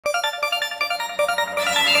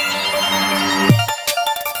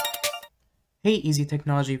Hey Easy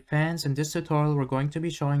Technology fans, in this tutorial we're going to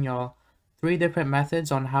be showing y'all 3 different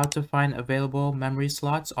methods on how to find available memory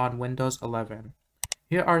slots on Windows 11.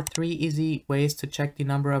 Here are 3 easy ways to check the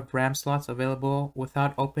number of RAM slots available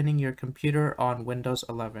without opening your computer on Windows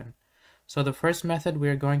 11. So the first method we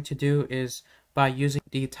are going to do is by using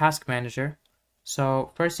the Task Manager.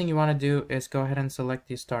 So first thing you want to do is go ahead and select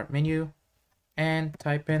the Start menu and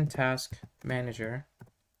type in Task Manager.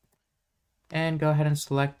 And go ahead and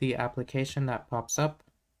select the application that pops up.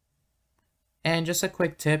 And just a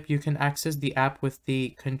quick tip, you can access the app with the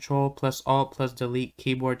Control plus Alt plus Delete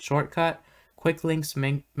keyboard shortcut, Quick Links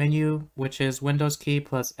menu, which is Windows key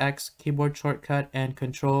plus X keyboard shortcut, and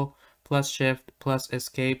Control plus Shift plus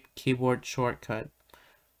Escape keyboard shortcut.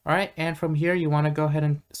 Alright, and from here you want to go ahead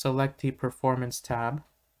and select the Performance tab,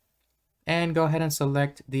 and go ahead and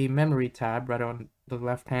select the Memory tab right on the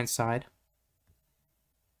left hand side.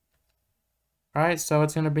 Alright, so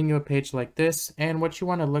it's going to bring you a page like this, and what you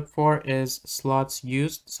want to look for is slots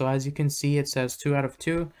used. So as you can see, it says 2 out of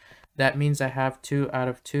 2. That means I have 2 out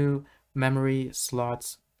of 2 memory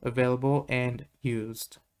slots available and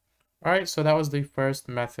used. Alright, so that was the first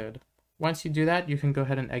method. Once you do that, you can go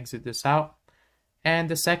ahead and exit this out. And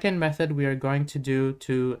the second method we are going to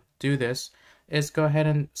do this is go ahead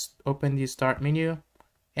and open the Start menu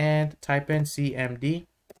and type in CMD.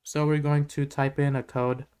 So we're going to type in a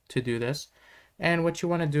code to do this. And what you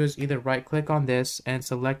want to do is either right click on this and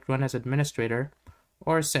select Run as Administrator,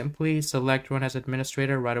 or simply select Run as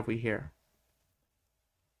Administrator right over here.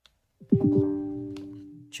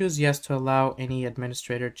 Choose Yes to allow any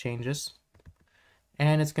administrator changes.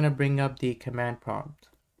 And it's going to bring up the command prompt.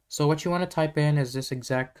 So what you want to type in is this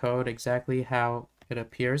exact code, exactly how it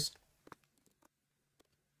appears.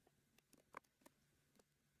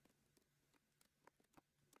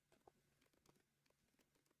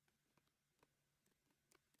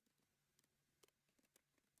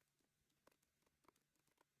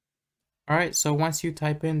 Alright, so once you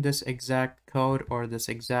type in this exact code or this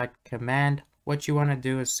exact command, what you want to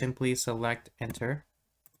do is simply select Enter.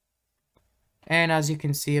 And as you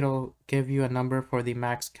can see, it'll give you a number for the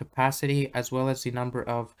max capacity as well as the number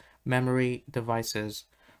of memory devices.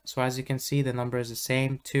 So as you can see, the number is the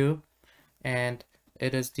same, 2, and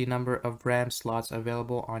it is the number of RAM slots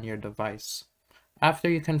available on your device. After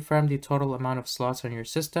you confirm the total amount of slots on your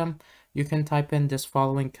system, you can type in this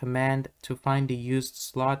following command to find the used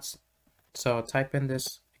slots. So type in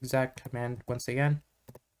this exact command once again.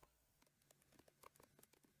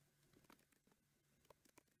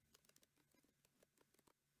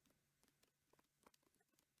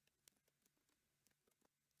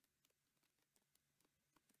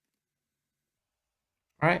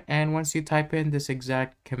 Alright, and once you type in this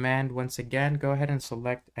exact command once again, go ahead and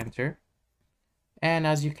select Enter. And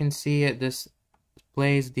as you can see, it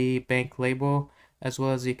displays the bank label as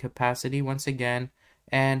well as the capacity once again,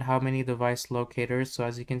 and how many device locators. So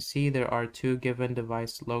as you can see, there are 2 given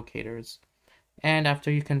device locators. And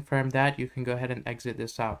after you confirm that, you can go ahead and exit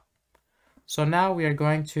this out. So now we are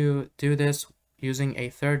going to do this using a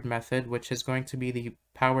third method, which is going to be the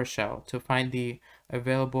PowerShell to find the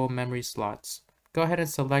available memory slots. Go ahead and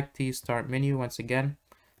select the Start menu once again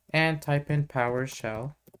and type in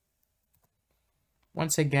PowerShell.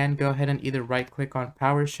 Once again, go ahead and either right click on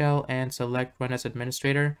PowerShell and select Run as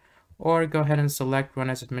Administrator, or go ahead and select Run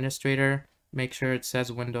as Administrator. Make sure it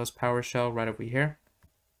says Windows PowerShell right over here.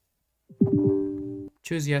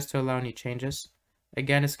 Choose Yes to allow any changes.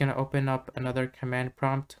 Again, it's going to open up another command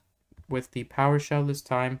prompt with the PowerShell this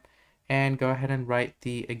time, and go ahead and write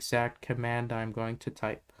the exact command I'm going to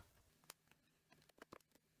type.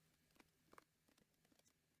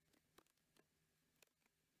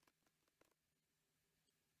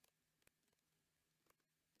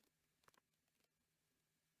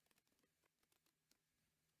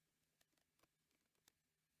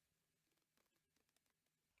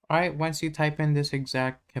 Alright, once you type in this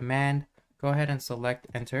exact command, go ahead and select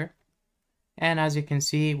Enter. And as you can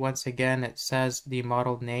see, once again, it says the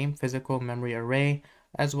model name, physical memory array,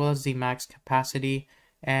 as well as the max capacity,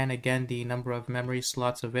 and again, the number of memory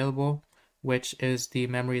slots available, which is the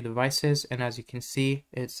memory devices. And as you can see,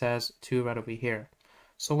 it says 2 right over here.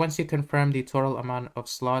 So once you confirm the total amount of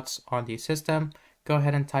slots on the system, go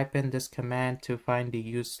ahead and type in this command to find the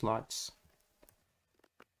used slots.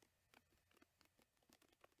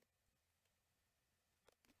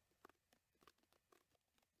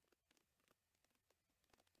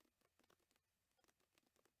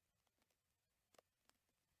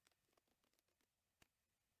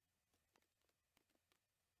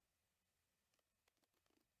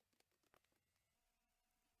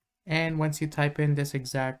 And once you type in this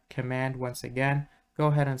exact command once again, go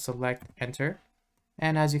ahead and select enter.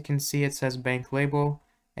 And as you can see, it says bank label,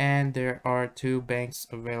 and there are 2 banks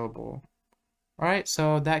available. Alright,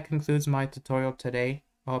 so that concludes my tutorial today.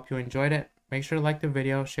 I hope you enjoyed it. Make sure to like the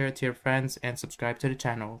video, share it to your friends, and subscribe to the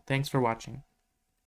channel. Thanks for watching.